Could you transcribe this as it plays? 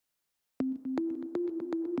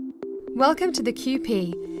Welcome to the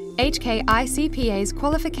QP, HKI-CPA's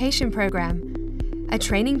Qualification Program, a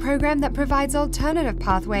training program that provides alternative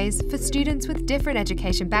pathways for students with different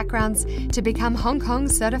education backgrounds to become Hong Kong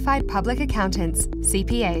Certified Public Accountants,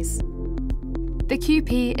 CPAs. The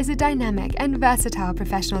QP is a dynamic and versatile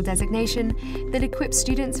professional designation that equips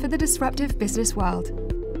students for the disruptive business world.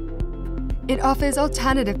 It offers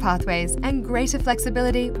alternative pathways and greater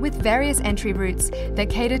flexibility with various entry routes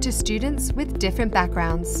that cater to students with different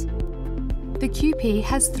backgrounds. The QP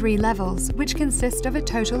has 3 levels, which consist of a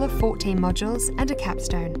total of 14 modules and a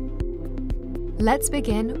capstone. Let's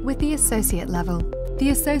begin with the associate level.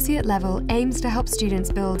 The associate level aims to help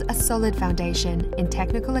students build a solid foundation in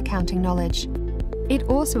technical accounting knowledge. It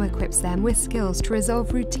also equips them with skills to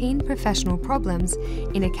resolve routine professional problems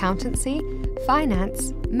in accountancy,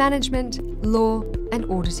 finance, management, law, and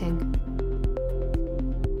auditing.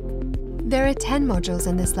 There are 10 modules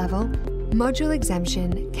in this level. Module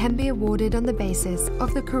exemption can be awarded on the basis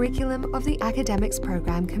of the curriculum of the academics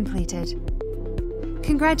program completed.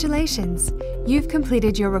 Congratulations! You've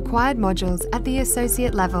completed your required modules at the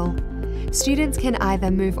associate level. Students can either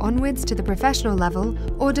move onwards to the professional level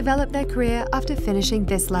or develop their career after finishing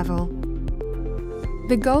this level.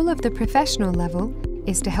 The goal of the professional level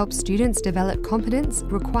is to help students develop competence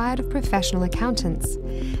required of professional accountants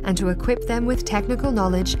and to equip them with technical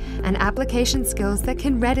knowledge and application skills that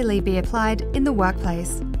can readily be applied in the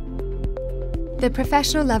workplace. The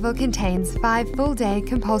professional level contains 5 full-day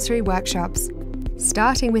compulsory workshops,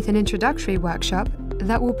 starting with an introductory workshop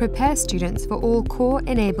that will prepare students for all core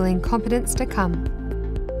enabling competence to come.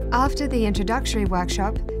 After the introductory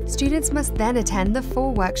workshop, students must then attend the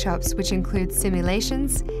 4 workshops, which include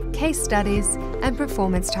simulations, case studies, and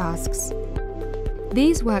performance tasks.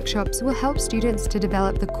 These workshops will help students to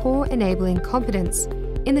develop the core enabling competence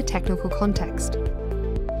in the technical context.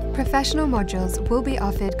 Professional modules will be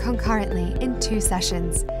offered concurrently in 2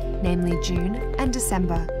 sessions, namely June and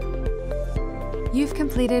December. You've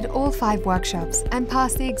completed all 5 workshops and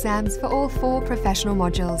passed the exams for all 4 professional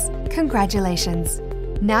modules. Congratulations!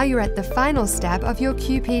 Now you're at the final step of your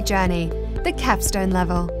QP journey, the capstone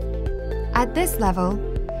level. At this level,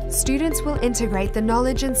 students will integrate the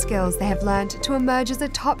knowledge and skills they have learned to emerge as a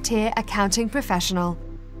top-tier accounting professional.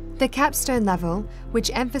 The capstone level,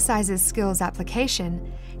 which emphasizes skills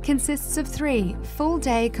application, consists of 3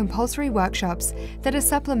 full-day compulsory workshops that are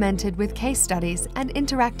supplemented with case studies and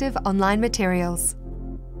interactive online materials.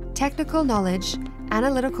 Technical knowledge,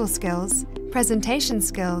 analytical skills, presentation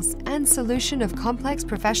skills, and solution of complex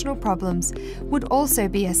professional problems would also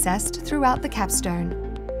be assessed throughout the capstone.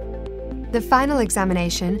 The final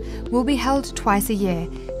examination will be held twice a year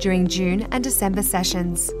during June and December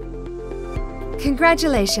sessions.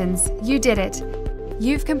 Congratulations, you did it!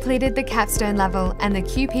 You've completed the capstone level and the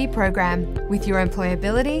QP program with your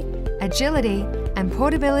employability, agility, and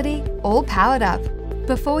portability all powered up.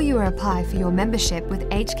 Before you apply for your membership with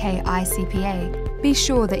HKI-CPA, be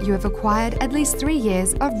sure that you have acquired at least 3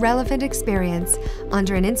 years of relevant experience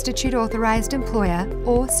under an institute-authorized employer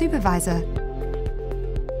or supervisor.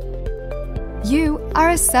 You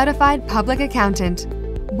are a certified public accountant.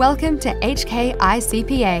 Welcome to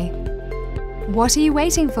HKI-CPA. What are you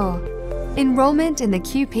waiting for? Enrollment in the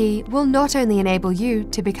QP will not only enable you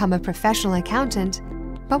to become a professional accountant,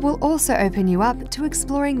 but will also open you up to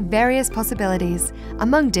exploring various possibilities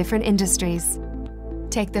among different industries.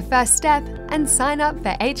 Take the first step and sign up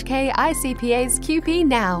for HKI-CPA's QP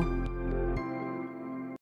now.